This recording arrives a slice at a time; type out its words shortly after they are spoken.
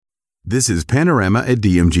This is Panorama at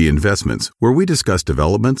DMG Investments, where we discuss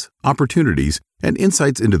developments, opportunities, and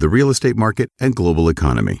insights into the real estate market and global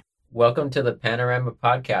economy. Welcome to the Panorama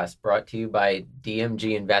podcast brought to you by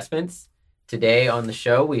DMG Investments. Today on the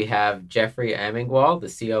show, we have Jeffrey Amengual,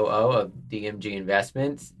 the COO of DMG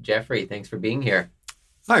Investments. Jeffrey, thanks for being here.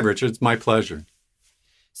 Hi, Richard. It's my pleasure.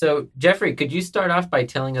 So, Jeffrey, could you start off by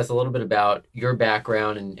telling us a little bit about your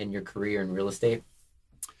background and your career in real estate?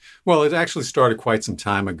 Well, it actually started quite some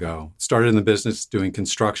time ago. Started in the business doing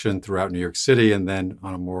construction throughout New York City and then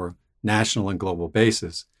on a more national and global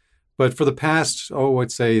basis. But for the past,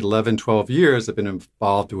 I'd say 11, 12 years, I've been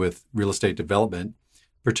involved with real estate development,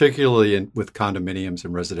 particularly with condominiums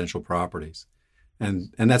and residential properties.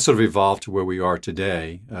 And that sort of evolved to where we are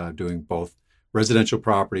today, doing both residential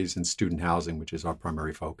properties and student housing, which is our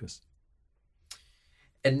primary focus.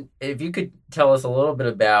 And if you could tell us a little bit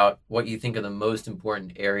about what you think are the most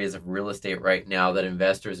important areas of real estate right now that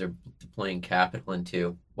investors are deploying capital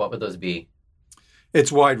into, what would those be?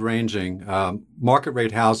 It's wide-ranging. Market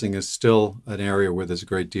rate housing is still an area where there's a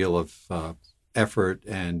great deal of effort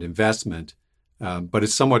and investment, but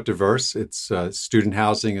it's somewhat diverse. It's student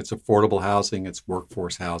housing, it's affordable housing, it's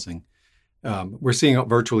workforce housing. We're seeing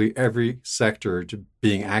virtually every sector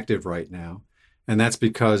being active right now. And that's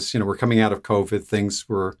because, we're coming out of COVID, things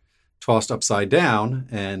were tossed upside down,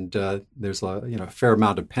 and there's a fair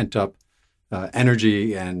amount of pent-up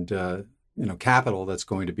energy and, capital that's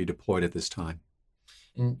going to be deployed at this time.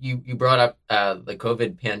 And you brought up the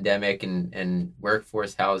COVID pandemic and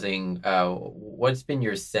workforce housing. What's been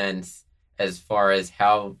your sense as far as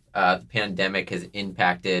how the pandemic has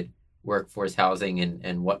impacted workforce housing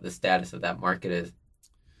and what the status of that market is?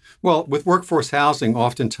 Well, with workforce housing,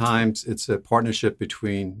 oftentimes it's a partnership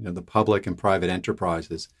between the public and private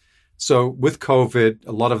enterprises. So with COVID,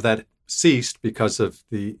 a lot of that ceased because of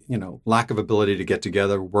the lack of ability to get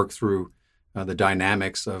together, work through the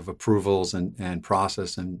dynamics of approvals and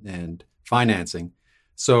process and financing.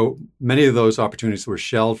 So many of those opportunities were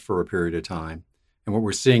shelved for a period of time. And what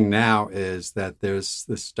we're seeing now is that there's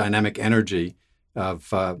this dynamic energy of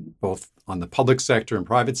both on the public sector and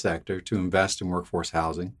private sector to invest in workforce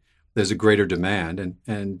housing. There's a greater demand,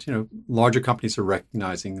 and larger companies are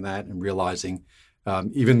recognizing that and realizing,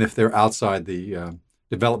 even if they're outside the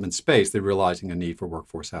development space, they're realizing a need for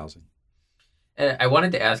workforce housing. And I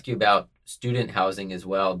wanted to ask you about student housing as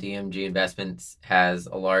well. DMG Investments has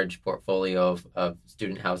a large portfolio of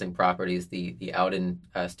student housing properties, the Out-in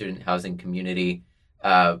student housing community.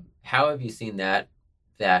 How have you seen that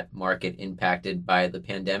market impacted by the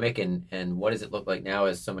pandemic, and what does it look like now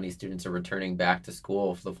as so many students are returning back to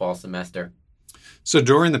school for the fall semester? So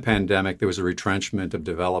during the pandemic, there was a retrenchment of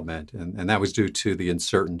development, and that was due to the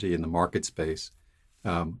uncertainty in the market space.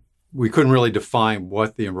 We couldn't really define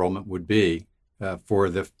what the enrollment would be for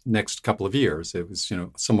the next couple of years. It was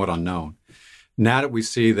somewhat unknown. Now that we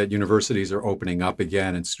see that universities are opening up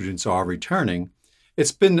again and students are returning,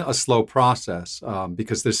 it's been a slow process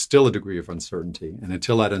because there's still a degree of uncertainty. And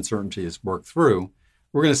until that uncertainty is worked through,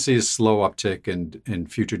 we're going to see a slow uptick in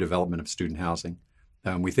future development of student housing.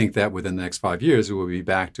 We think that within the next 5 years, it will be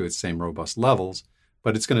back to its same robust levels,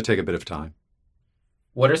 but it's going to take a bit of time.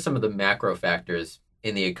 What are some of the macro factors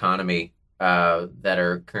in the economy that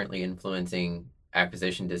are currently influencing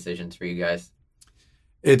acquisition decisions for you guys?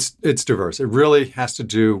 It's diverse. It really has to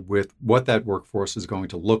do with what that workforce is going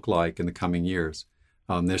to look like in the coming years.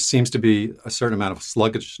 There seems to be a certain amount of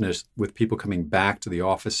sluggishness with people coming back to the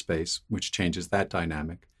office space, which changes that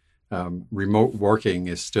dynamic. Remote working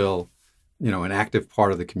is still, an active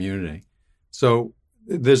part of the community. So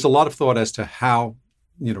there's a lot of thought as to how,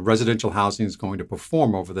 residential housing is going to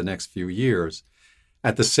perform over the next few years.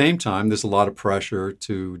 At the same time, there's a lot of pressure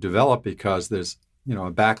to develop because there's,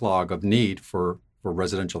 a backlog of need for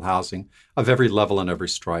residential housing of every level and every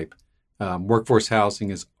stripe. Workforce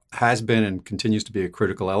housing has been and continues to be a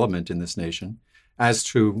critical element in this nation, as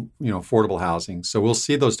to affordable housing. So we'll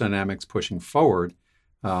see those dynamics pushing forward,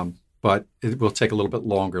 but it will take a little bit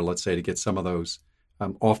longer, let's say, to get some of those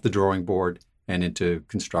off the drawing board and into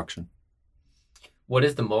construction. What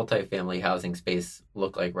does the multifamily housing space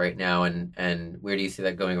look like right now, and where do you see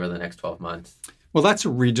that going over the next 12 months? Well, that's a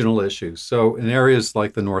regional issue. So in areas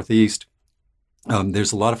like the Northeast,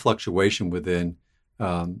 there's a lot of fluctuation within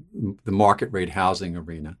the market rate housing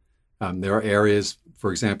arena. There are areas, for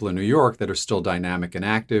example, in New York that are still dynamic and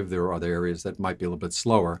active. There are other areas that might be a little bit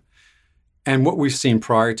slower. And what we've seen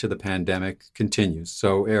prior to the pandemic continues.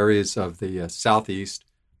 So areas of the Southeast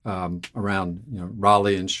around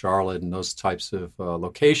Raleigh and Charlotte and those types of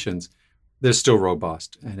locations, they're still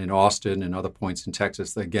robust. And in Austin and other points in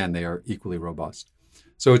Texas, again, they are equally robust.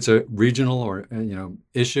 So it's a regional or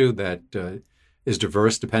issue that is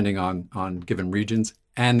diverse depending on given regions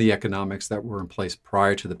and the economics that were in place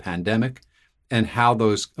prior to the pandemic and how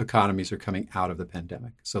those economies are coming out of the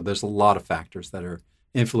pandemic. So there's a lot of factors that are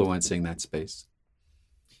influencing that space.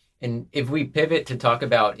 And if we pivot to talk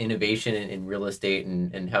about innovation in real estate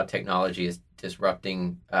and how technology is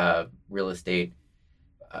disrupting real estate,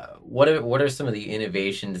 what are some of the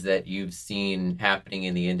innovations that you've seen happening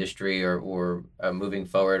in the industry or moving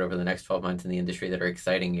forward over the next 12 months in the industry that are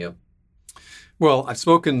exciting you? Well, I've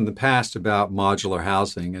spoken in the past about modular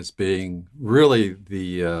housing as being really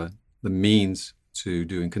the means to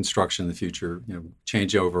doing construction in the future,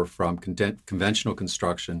 change over from conventional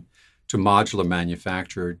construction to modular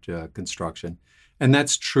manufactured construction. And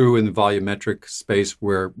that's true in the volumetric space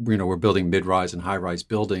where, we're building mid-rise and high-rise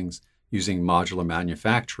buildings using modular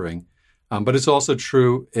manufacturing. But it's also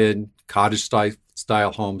true in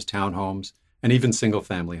cottage-style homes, townhomes, and even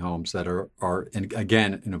single-family homes that are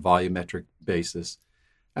again, in a volumetric basis.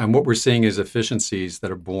 And what we're seeing is efficiencies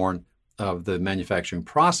that are born of the manufacturing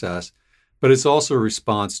process, but it's also a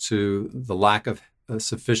response to the lack of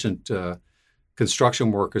sufficient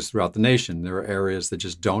construction workers throughout the nation. There are areas that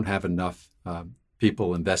just don't have enough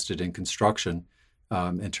people invested in construction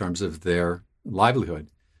in terms of their livelihood.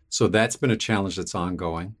 So that's been a challenge that's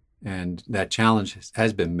ongoing, and that challenge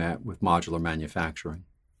has been met with modular manufacturing.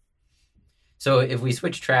 So if we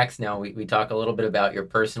switch tracks now, we talk a little bit about your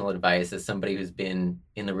personal advice as somebody who's been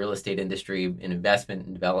in the real estate industry, in investment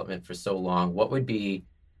and development for so long. What would be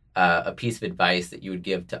a piece of advice that you would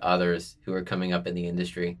give to others who are coming up in the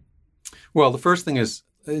industry? Well, the first thing is,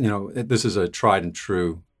 this is a tried and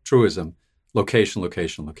truism, location,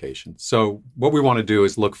 location, location. So what we want to do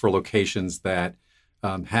is look for locations that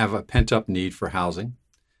have a pent-up need for housing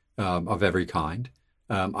of every kind.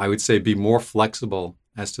 I would say be more flexible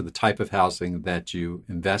as to the type of housing that you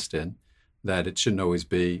invest in, that it shouldn't always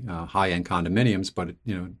be high-end condominiums, but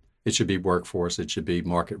it should be workforce, it should be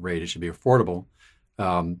market rate, it should be affordable.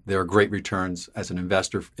 There are great returns as an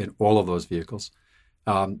investor in all of those vehicles.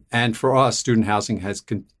 And for us, student housing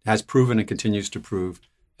has proven and continues to prove,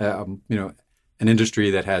 an industry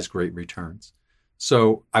that has great returns.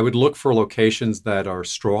 So I would look for locations that are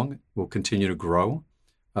strong, will continue to grow.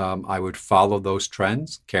 I would follow those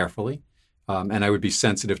trends carefully, and I would be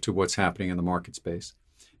sensitive to what's happening in the market space.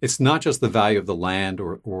 It's not just the value of the land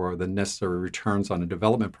or the necessary returns on a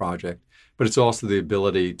development project, but it's also the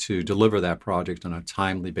ability to deliver that project on a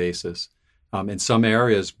timely basis. In some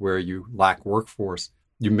areas where you lack workforce,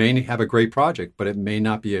 you may have a great project, but it may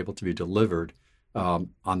not be able to be delivered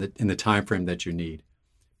in the time frame that you need.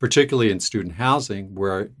 Particularly in student housing,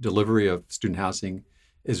 where delivery of student housing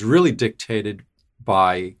is really dictated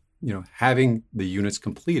by having the units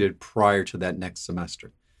completed prior to that next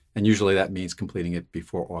semester. And usually that means completing it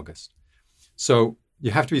before August. So you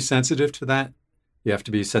have to be sensitive to that. You have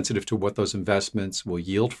to be sensitive to what those investments will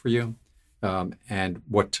yield for you and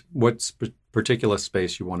what particular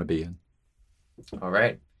space you want to be in. All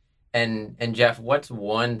right. And Jeff, what's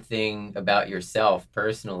one thing about yourself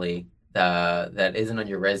personally that isn't on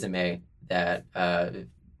your resume that's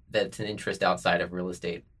an interest outside of real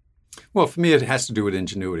estate? Well, for me, it has to do with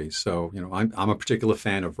ingenuity. So, I'm a particular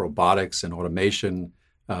fan of robotics and automation,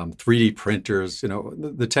 3D printers.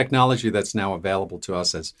 The technology that's now available to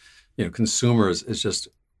us as consumers is just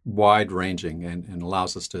wide ranging and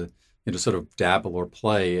allows us to sort of dabble or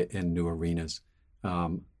play in new arenas.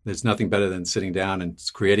 There's nothing better than sitting down and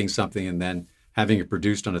creating something and then having it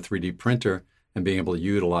produced on a 3D printer and being able to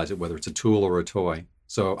utilize it, whether it's a tool or a toy.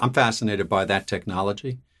 So I'm fascinated by that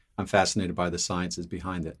technology. I'm fascinated by the sciences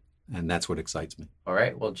behind it. And that's what excites me. All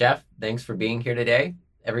right. Well, Jeff, thanks for being here today.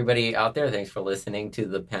 Everybody out there, thanks for listening to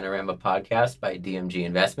the Panorama podcast by DMG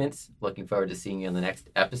Investments. Looking forward to seeing you in the next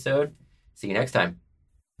episode. See you next time.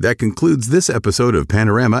 That concludes this episode of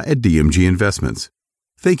Panorama at DMG Investments.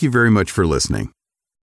 Thank you very much for listening.